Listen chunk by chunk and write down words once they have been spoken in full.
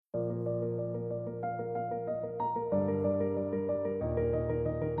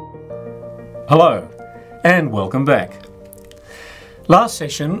Hello, and welcome back. Last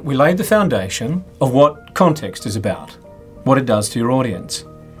session, we laid the foundation of what context is about, what it does to your audience,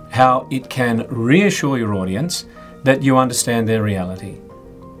 how it can reassure your audience that you understand their reality.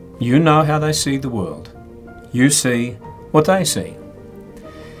 You know how they see the world. You see what they see.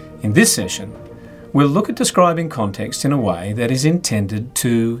 In this session, we'll look at describing context in a way that is intended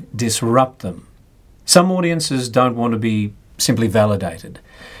to disrupt them. Some audiences don't want to be simply validated.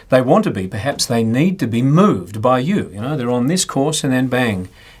 They want to be, perhaps they need to be moved by you. They're on this course and then bang,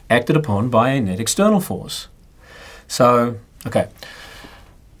 acted upon by a net external force. So, okay.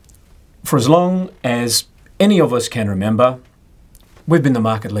 For as long as any of us can remember, we've been the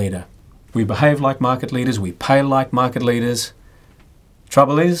market leader. We behave like market leaders, we pay like market leaders.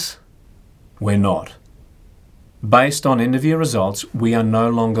 Trouble is, we're not. Based on end-of-year results, we are no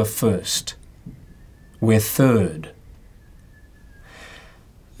longer first. We're third.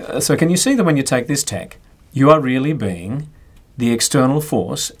 So can you see that when you take this tack, you are really being the external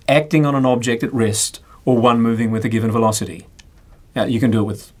force acting on an object at rest or one moving with a given velocity? Now, you can do it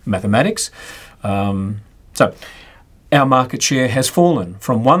with mathematics. So our market share has fallen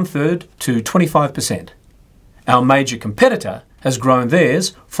from 1/3 to 25%. Our major competitor has grown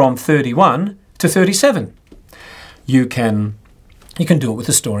theirs from 31 to 37. You can do it with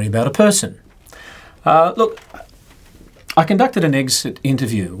a story about a person. Look, I conducted an exit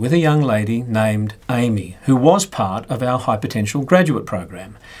interview with a young lady named Amy, who was part of our high potential graduate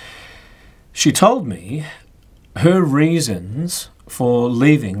program. She told me her reasons for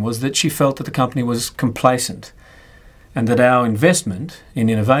leaving was that she felt that the company was complacent and that our investment in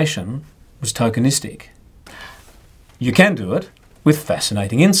innovation was tokenistic. You can do it with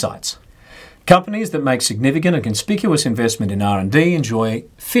fascinating insights. Companies that make significant and conspicuous investment in R&D enjoy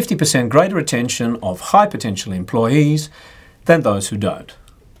 50% greater retention of high potential employees than those who don't.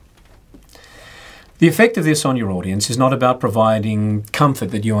 The effect of this on your audience is not about providing comfort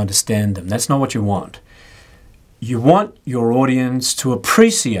that you understand them. That's not what you want. You want your audience to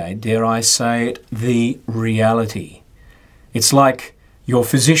appreciate, dare I say it, the reality. It's like your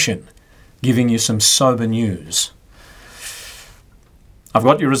physician giving you some sober news. I've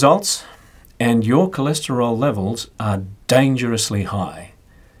got your results, and your cholesterol levels are dangerously high.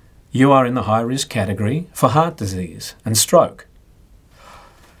 You are in the high-risk category for heart disease and stroke.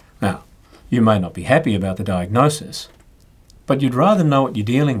 Now, you may not be happy about the diagnosis, but you'd rather know what you're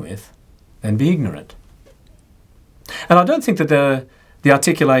dealing with than be ignorant. And I don't think that the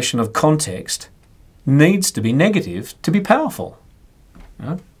articulation of context needs to be negative to be powerful.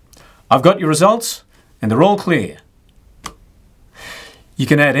 I've got your results, and they're all clear. You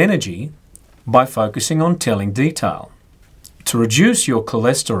can add energy by focusing on telling detail. To reduce your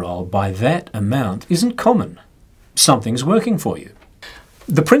cholesterol by that amount isn't common. Something's working for you.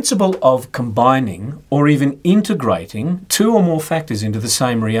 The principle of combining or even integrating two or more factors into the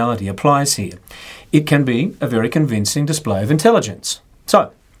same reality applies here. It can be a very convincing display of intelligence.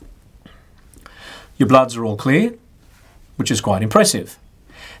 So, your bloods are all clear, which is quite impressive.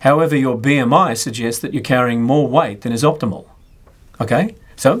 However, your BMI suggests that you're carrying more weight than is optimal. Okay,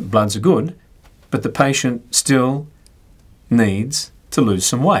 so bloods are good, but the patient still needs to lose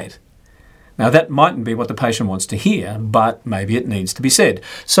some weight. Now, that mightn't be what the patient wants to hear, but maybe it needs to be said.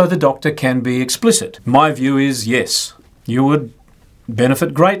 So the doctor can be explicit. My view is, yes, you would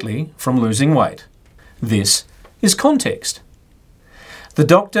benefit greatly from losing weight. This is context. The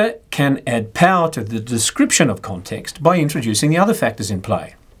doctor can add power to the description of context by introducing the other factors in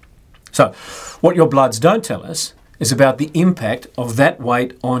play. So, what your bloods don't tell us is about the impact of that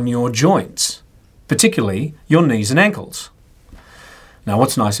weight on your joints, particularly your knees and ankles. Now,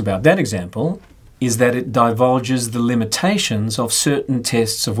 what's nice about that example is that it divulges the limitations of certain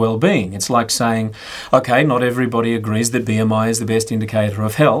tests of well-being. It's like saying, okay, not everybody agrees that BMI is the best indicator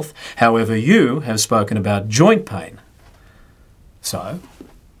of health. However, you have spoken about joint pain. So,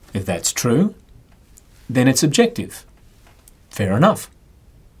 if that's true, then it's objective. Fair enough.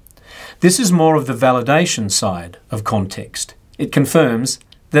 This is more of the validation side of context. It confirms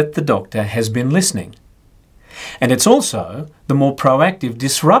that the doctor has been listening. And it's also the more proactive,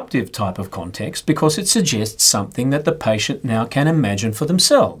 disruptive type of context because it suggests something that the patient now can imagine for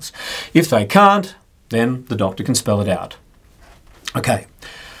themselves. If they can't, then the doctor can spell it out. Okay,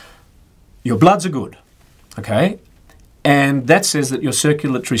 your bloods are good, okay? And that says that your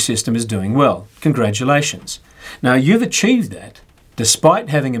circulatory system is doing well. Congratulations. Now, you've achieved that despite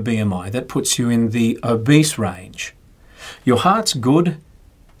having a BMI that puts you in the obese range. Your heart's good,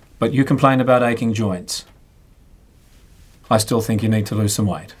 but you complain about aching joints. I still think you need to lose some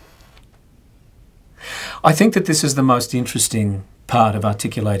weight. I think that this is the most interesting part of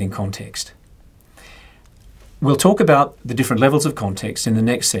articulating context. We'll talk about the different levels of context in the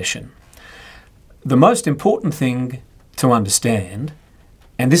next session. The most important thing to understand,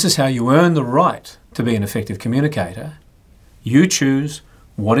 and this is how you earn the right to be an effective communicator, you choose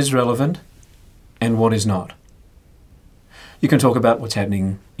what is relevant and what is not. You can talk about what's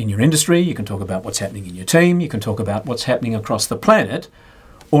happening in your industry, you can talk about what's happening in your team, you can talk about what's happening across the planet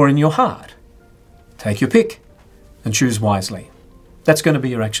or in your heart. Take your pick and choose wisely. That's going to be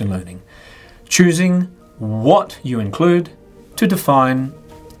your action learning. Choosing what you include to define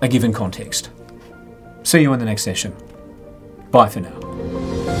a given context. See you in the next session. Bye for now.